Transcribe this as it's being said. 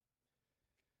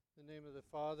In the name of the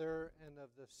Father, and of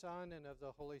the Son, and of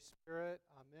the Holy Spirit.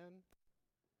 Amen.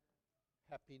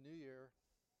 Happy New Year.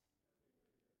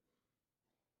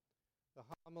 The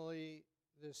homily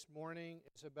this morning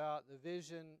is about the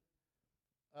vision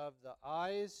of the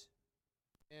eyes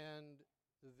and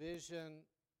the vision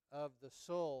of the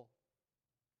soul.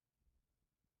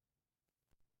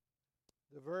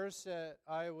 The verse that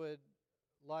I would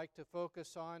like to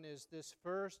focus on is this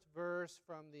first verse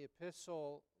from the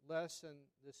epistle lesson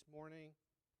this morning.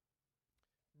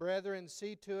 Brethren,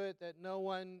 see to it that no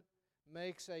one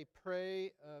makes a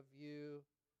prey of you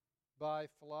by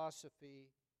philosophy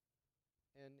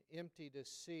and empty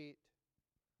deceit,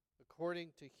 according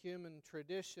to human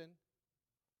tradition,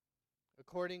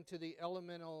 according to the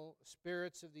elemental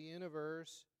spirits of the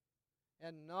universe,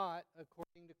 and not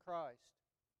according to Christ.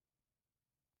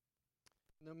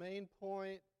 The main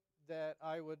point that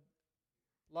I would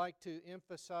like to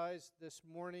emphasize this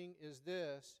morning is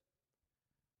this: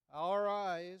 our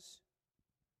eyes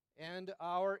and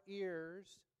our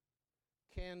ears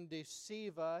can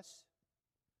deceive us,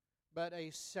 but a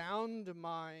sound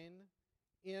mind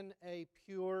in a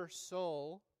pure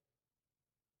soul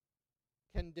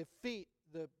can defeat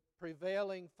the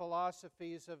prevailing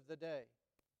philosophies of the day.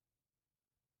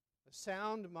 A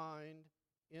sound mind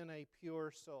in a pure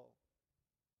soul.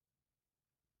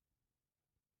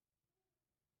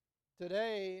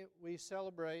 Today, we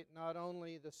celebrate not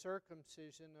only the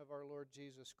circumcision of our Lord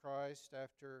Jesus Christ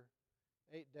after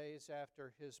 8 days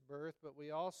after His birth, but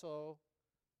we also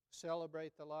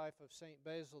celebrate the life of St.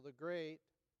 Basil the Great,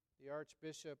 the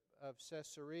Archbishop of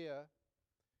Caesarea.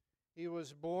 He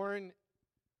was born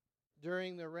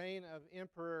during the reign of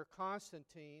Emperor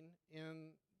Constantine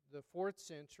in the 4th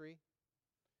century.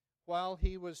 While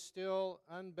he was still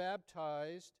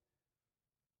unbaptized,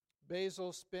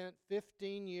 Basil spent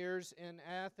 15 years in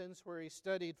Athens, where he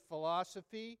studied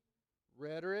philosophy,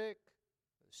 rhetoric,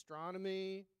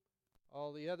 astronomy,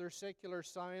 all the other secular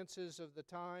sciences of the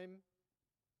time.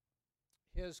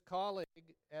 His colleagues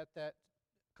at that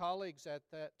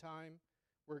time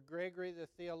were Gregory the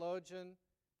theologian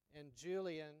and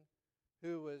Julian,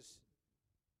 who was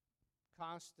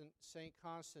St.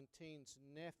 Constantine's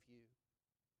nephew.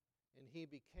 And he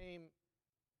became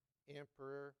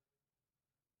emperor,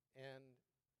 and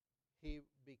he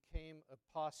became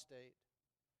apostate.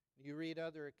 You read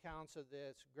other accounts of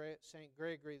this. St.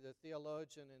 Gregory the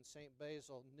theologian and St.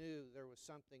 Basil knew there was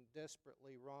something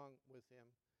desperately wrong with him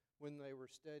when they were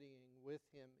studying with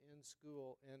him in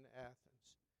school in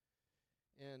Athens.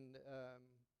 And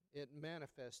it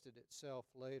manifested itself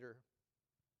later.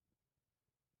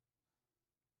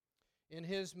 In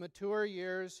his mature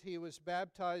years, he was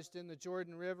baptized in the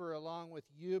Jordan River along with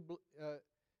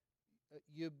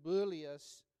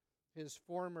Eubulius, his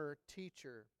former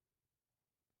teacher.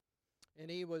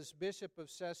 And he was bishop of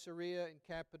Caesarea in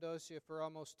Cappadocia for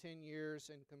almost 10 years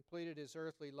and completed his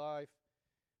earthly life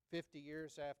 50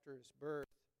 years after his birth.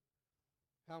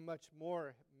 How much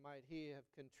more might he have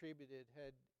contributed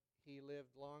had he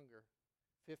lived longer?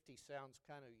 50 sounds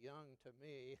kind of young to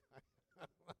me.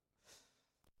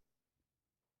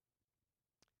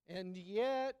 And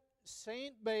yet,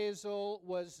 St. Basil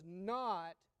was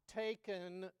not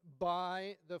taken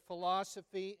by the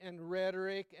philosophy and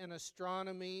rhetoric and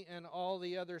astronomy and all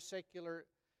the other secular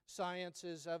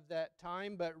sciences of that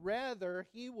time, but rather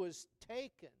he was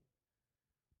taken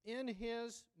in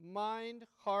his mind,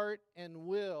 heart, and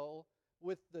will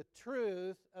with the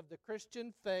truth of the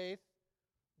Christian faith,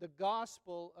 the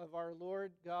gospel of our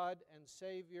Lord God and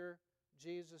Savior,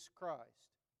 Jesus Christ.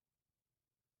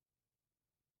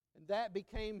 And that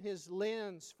became his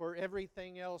lens for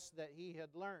everything else that he had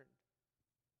learned.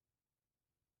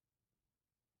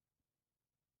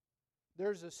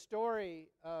 There's a story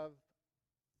of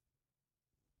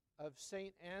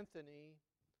St. Anthony,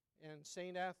 and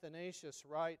St. Athanasius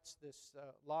writes this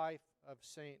life of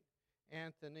St.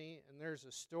 Anthony, and there's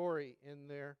a story in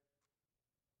there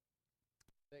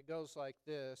that goes like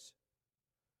this.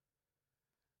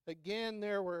 Again,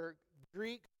 there were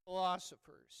Greek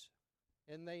philosophers,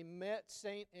 and they met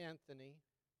St. Anthony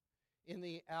in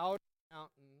the outer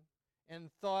mountain and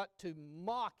thought to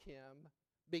mock him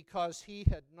because he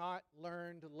had not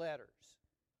learned letters.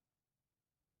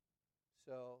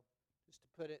 So, just to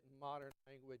put it in modern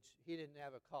language, he didn't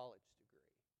have a college degree.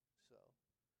 So,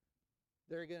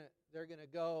 they're gonna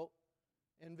go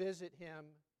and visit him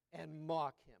and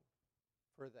mock him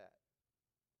for that.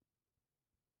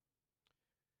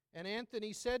 And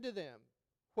Anthony said to them,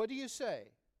 "What do you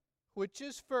say? Which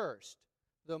is first,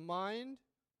 the mind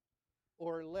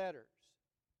or letters?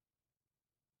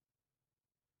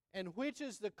 And which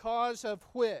is the cause of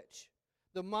which,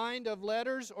 The mind of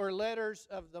letters or letters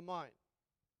of the mind?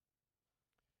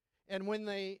 And when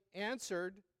they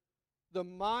answered, the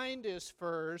mind is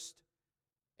first,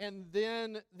 and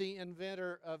then the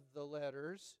inventor of the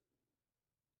letters,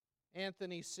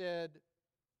 Anthony said,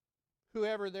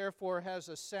 whoever therefore has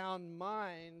a sound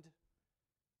mind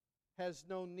has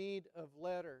no need of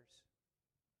letters.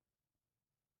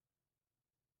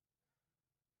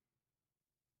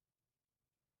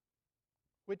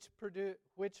 Which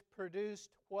produced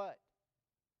what?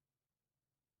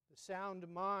 The sound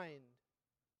mind,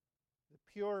 the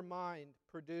pure mind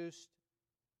produced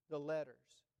the letters.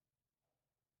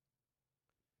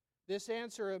 This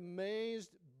answer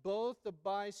amazed both the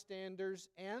bystanders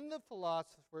and the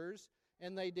philosophers,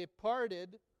 and they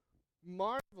departed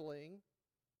marveling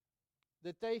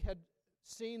that they had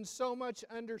seen so much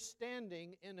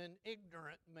understanding in an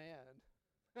ignorant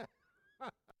man.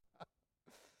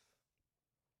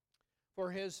 For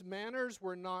his manners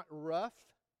were not rough,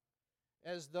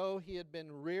 as though he had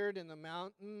been reared in the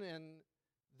mountain and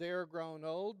there grown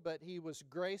old, but he was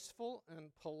graceful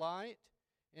and polite,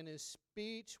 and his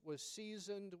speech was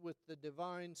seasoned with the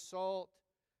divine salt,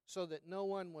 so that no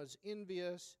one was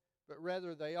envious, but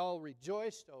rather they all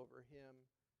rejoiced over him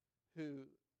who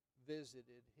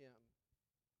visited him.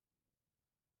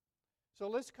 So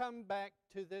let's come back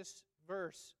to this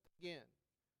verse again.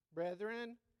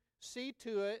 Brethren, see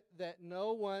to it that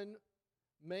no one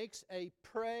makes a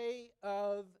prey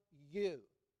of you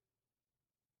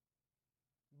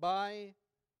by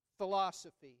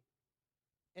philosophy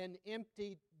and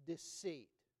empty deceit.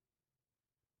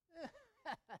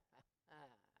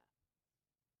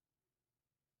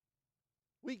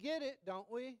 We get it,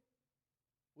 don't we?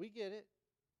 We get it.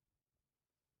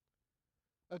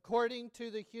 According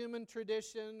to the human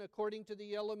tradition, according to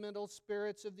the elemental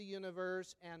spirits of the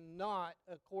universe, and not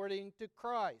according to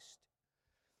Christ.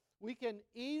 We can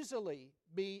easily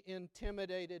be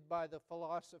intimidated by the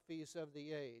philosophies of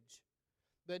the age.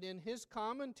 But in his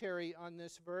commentary on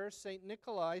this verse, St.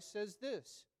 Nikolai says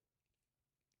this,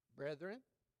 brethren,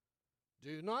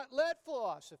 do not let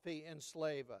philosophy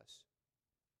enslave us,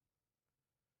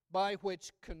 by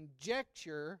which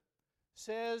conjecture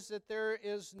says that there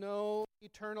is no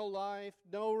eternal life,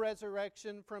 no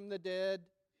resurrection from the dead.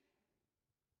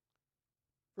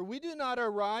 For we do not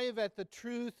arrive at the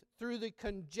truth through the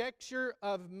conjecture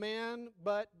of man,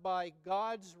 but by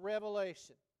God's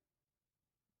revelation.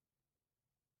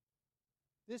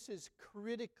 This is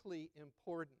critically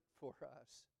important for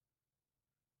us,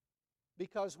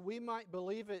 because we might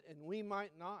believe it and we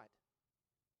might not.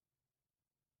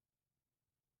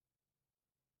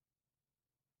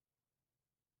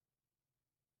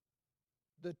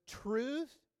 The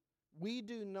truth, we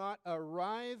do not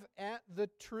arrive at the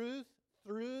truth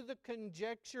through the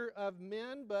conjecture of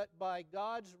men, but by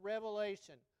God's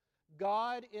revelation.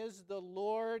 God is the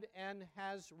Lord and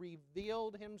has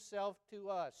revealed himself to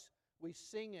us. We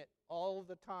sing it all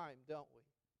the time, don't we?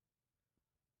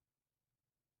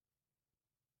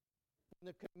 In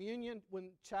the communion,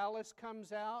 when chalice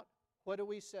comes out, what do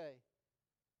we say?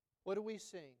 What do we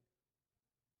sing?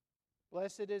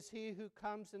 Blessed is he who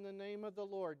comes in the name of the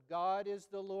Lord. God is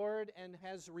the Lord and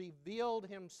has revealed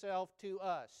himself to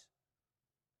us.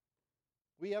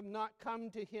 We have not come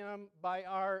to him by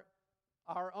our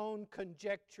own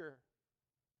conjecture,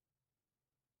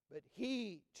 but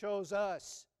he chose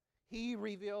us. He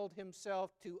revealed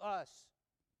himself to us.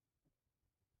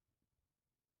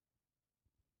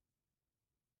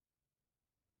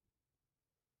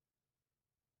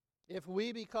 If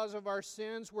we, because of our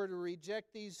sins, were to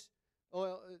reject these,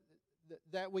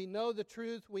 that we know the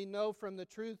truth, we know from the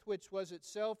truth which was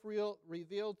itself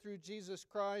revealed through Jesus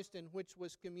Christ, and which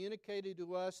was communicated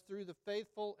to us through the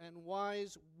faithful and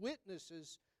wise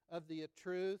witnesses of the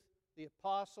truth, the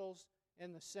apostles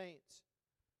and the saints.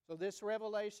 So this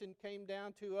revelation came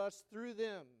down to us through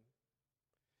them.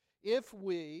 If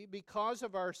we, because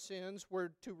of our sins,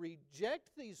 were to reject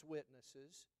these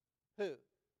witnesses, who?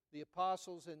 The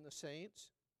apostles and the saints,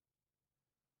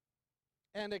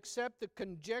 and accept the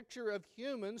conjecture of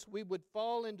humans, we would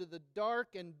fall into the dark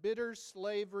and bitter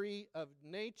slavery of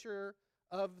nature,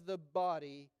 of the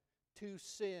body, to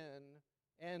sin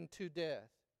and to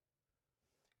death.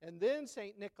 And then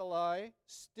St. Nikolai,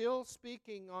 still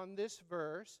speaking on this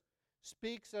verse,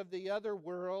 speaks of the other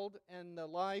world and the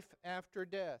life after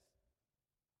death.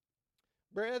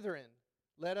 Brethren,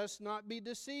 let us not be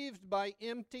deceived by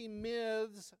empty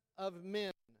myths of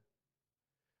men.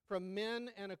 From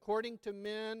men and according to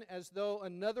men, as though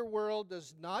another world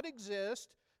does not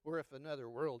exist, or if another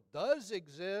world does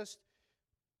exist,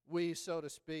 we, so to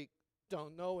speak,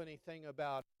 don't know anything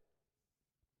about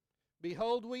it.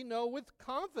 Behold, we know with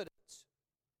confidence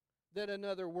that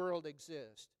another world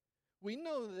exists. We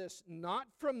know this not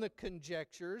from the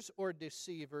conjectures or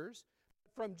deceivers,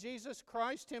 but from Jesus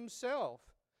Christ himself,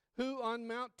 who on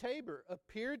Mount Tabor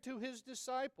appeared to his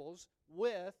disciples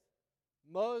with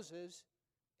Moses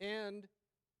and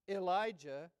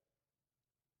Elijah,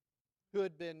 who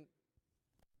had been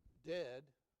dead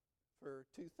for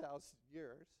 2,000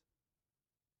 years,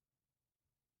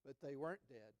 but they weren't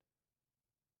dead.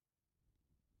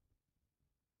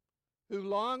 Who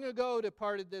long ago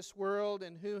departed this world,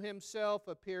 and who himself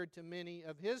appeared to many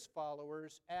of his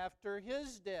followers after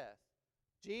his death.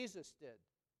 Jesus did.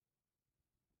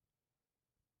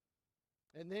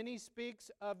 And then he speaks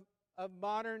of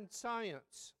modern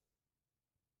science.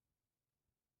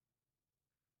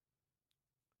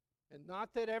 And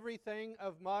not that everything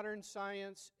of modern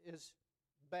science is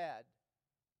bad,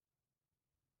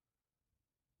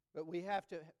 but we have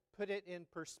to put it in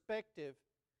perspective,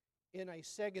 in a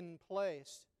second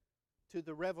place to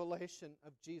the revelation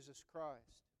of Jesus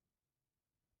Christ.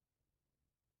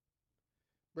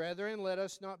 Brethren, let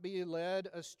us not be led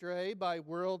astray by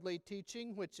worldly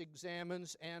teaching, which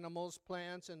examines animals,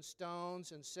 plants, and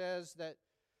stones, and says that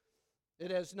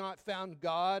it has not found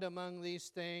God among these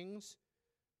things,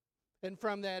 and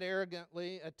from that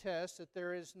arrogantly attests that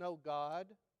there is no God.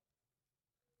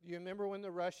 Do you remember when the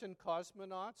Russian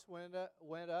cosmonauts went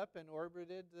up and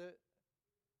orbited the...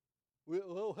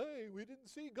 Well, hey, we didn't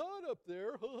see God up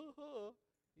there.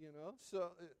 You know,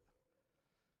 so...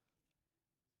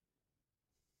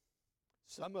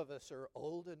 Some of us are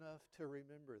old enough to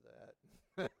remember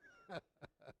that.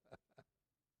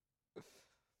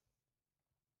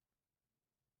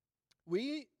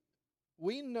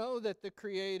 We know that the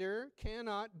Creator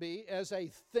cannot be, as a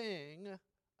thing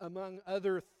among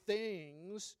other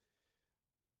things,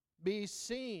 be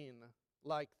seen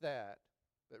like that.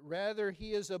 But rather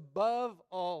he is above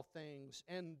all things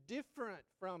and different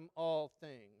from all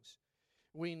things.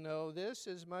 We know this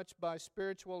as much by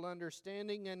spiritual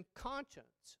understanding and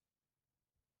conscience,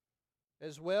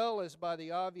 as well as by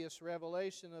the obvious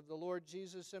revelation of the Lord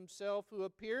Jesus himself, who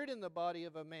appeared in the body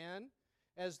of a man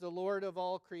as the Lord of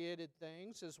all created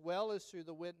things, as well as through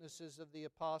the witnesses of the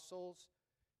apostles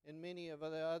and many of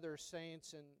the other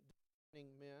saints and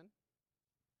men.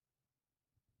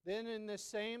 Then in the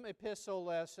same epistle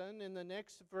lesson, in the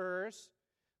next verse,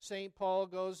 St. Paul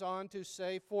goes on to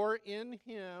say, "For in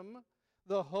him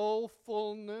the whole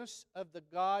fullness of the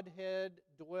Godhead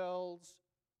dwells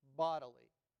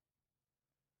bodily."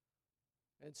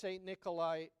 And St.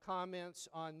 Nikolai comments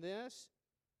on this,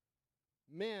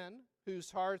 "Men whose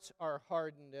hearts are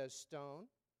hardened as stone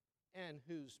and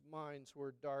whose minds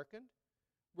were darkened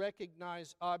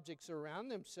recognize objects around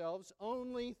themselves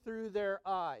only through their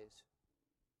eyes.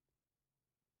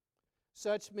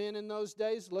 Such men in those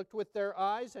days looked with their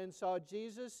eyes and saw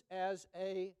Jesus as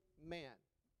a man.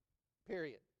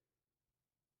 Period.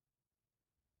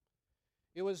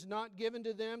 It was not given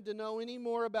to them to know any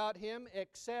more about him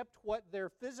except what their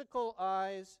physical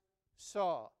eyes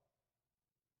saw."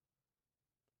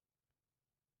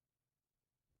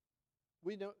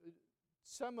 We know,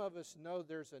 some of us know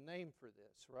there's a name for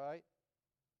this, right?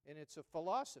 And it's a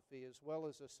philosophy as well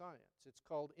as a science. It's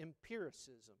called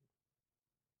empiricism.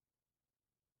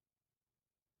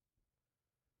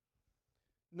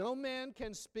 No man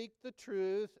can speak the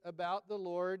truth about the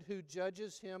Lord who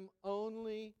judges him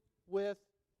only with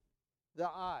the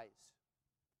eyes.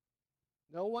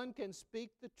 No one can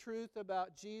speak the truth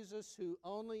about Jesus who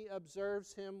only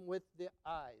observes him with the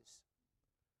eyes.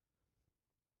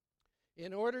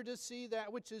 In order to see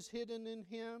that which is hidden in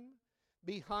him,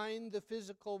 behind the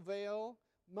physical veil,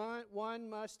 one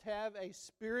must have a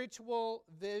spiritual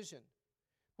vision,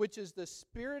 which is the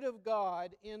Spirit of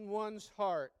God in one's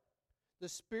heart. The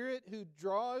Spirit who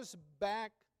draws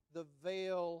back the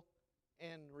veil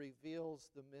and reveals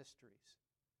the mysteries.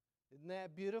 Isn't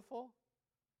that beautiful?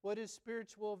 What is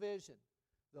spiritual vision?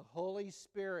 The Holy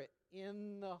Spirit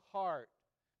in the heart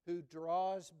who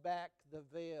draws back the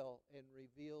veil and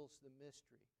reveals the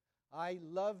mystery. I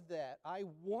love that. I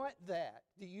want that.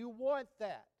 Do you want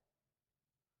that?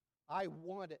 I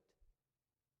want it.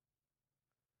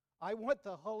 I want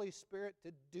the Holy Spirit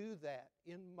to do that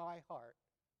in my heart.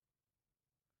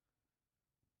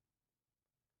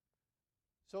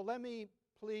 So let me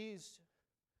please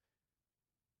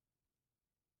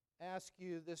ask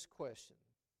you this question.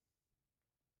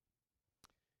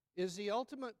 Is the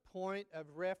ultimate point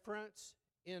of reference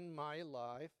in my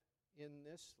life, in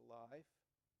this life,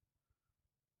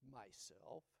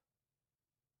 myself?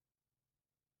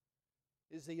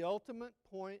 Is the ultimate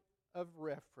point of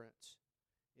reference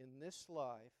in this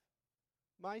life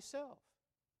myself.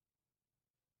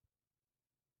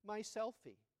 My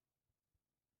selfie.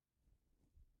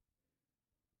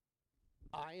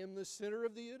 I am the center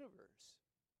of the universe.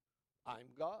 I'm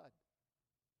God.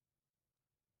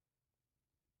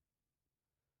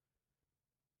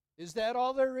 Is that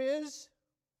all there is?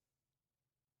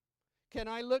 Can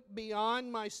I look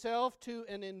beyond myself to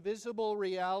an invisible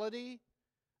reality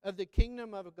of the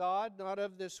kingdom of God, not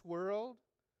of this world,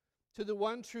 to the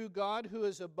one true God who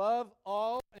is above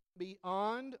all and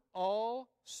beyond all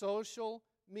social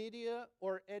media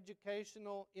or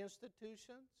educational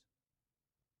institutions?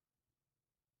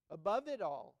 Above it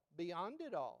all, beyond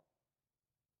it all.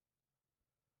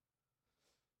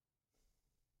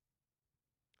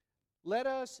 Let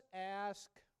us ask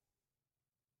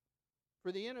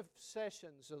for the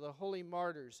intercessions of the holy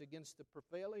martyrs against the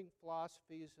prevailing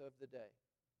philosophies of the day.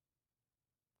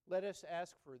 Let us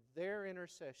ask for their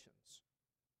intercessions.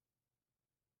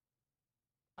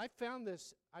 I found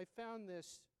this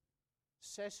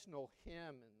sessional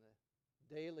hymn in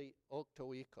the daily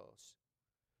Octoikos.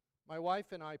 My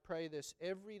wife and I pray this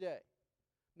every day,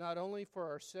 not only for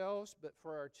ourselves, but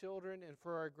for our children and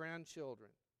for our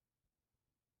grandchildren.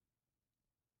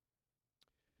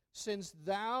 Since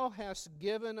thou hast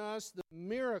given us the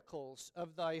miracles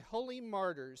of thy holy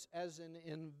martyrs as an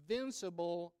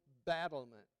invincible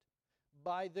battlement,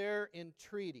 by their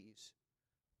entreaties,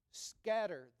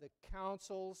 scatter the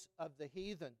counsels of the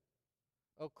heathen,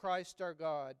 O Christ our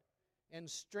God, and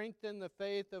strengthen the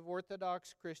faith of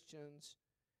Orthodox Christians,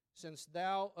 since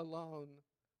thou alone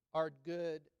art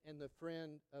good and the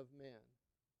friend of men.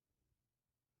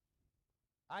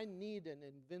 I need an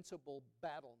invincible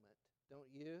battlement.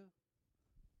 Don't you?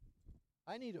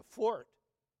 I need a fort.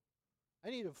 I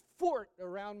need a fort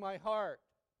around my heart.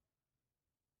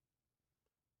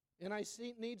 And I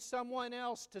need someone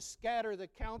else to scatter the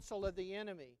counsel of the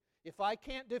enemy. If I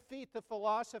can't defeat the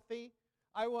philosophy,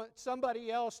 I want somebody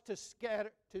else to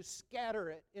scatter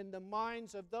it in the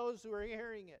minds of those who are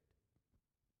hearing it.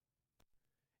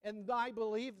 And I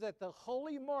believe that the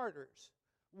holy martyrs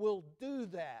will do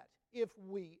that if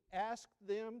we ask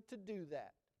them to do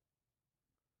that.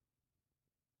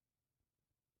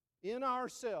 In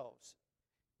ourselves,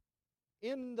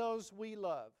 in those we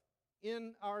love,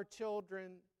 in our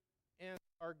children and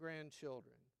our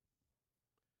grandchildren.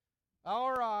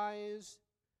 Our eyes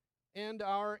and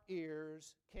our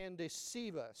ears can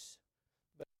deceive us,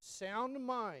 but sound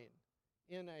mind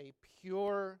in a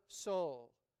pure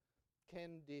soul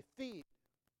can defeat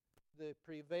the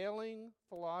prevailing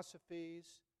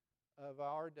philosophies of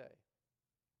our day.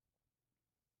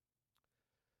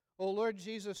 O Lord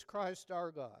Jesus Christ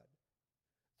our God,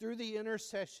 through the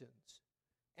intercessions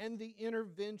and the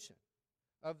intervention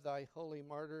of thy holy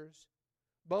martyrs,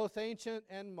 both ancient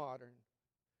and modern,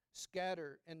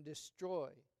 scatter and destroy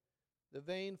the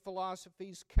vain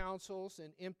philosophies, counsels,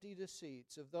 and empty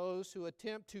deceits of those who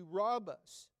attempt to rob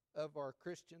us of our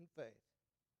Christian faith,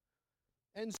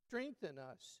 and strengthen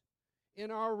us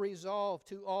in our resolve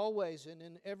to always and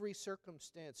in every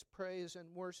circumstance praise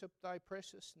and worship thy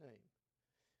precious name.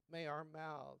 May our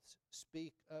mouths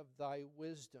speak of thy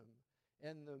wisdom,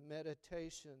 and the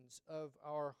meditations of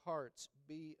our hearts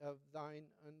be of thine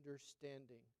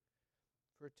understanding.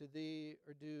 For to thee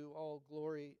are due all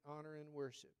glory, honor, and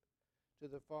worship, to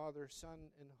the Father, Son,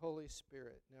 and Holy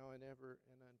Spirit, now and ever,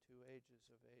 and unto ages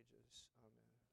of ages. Amen.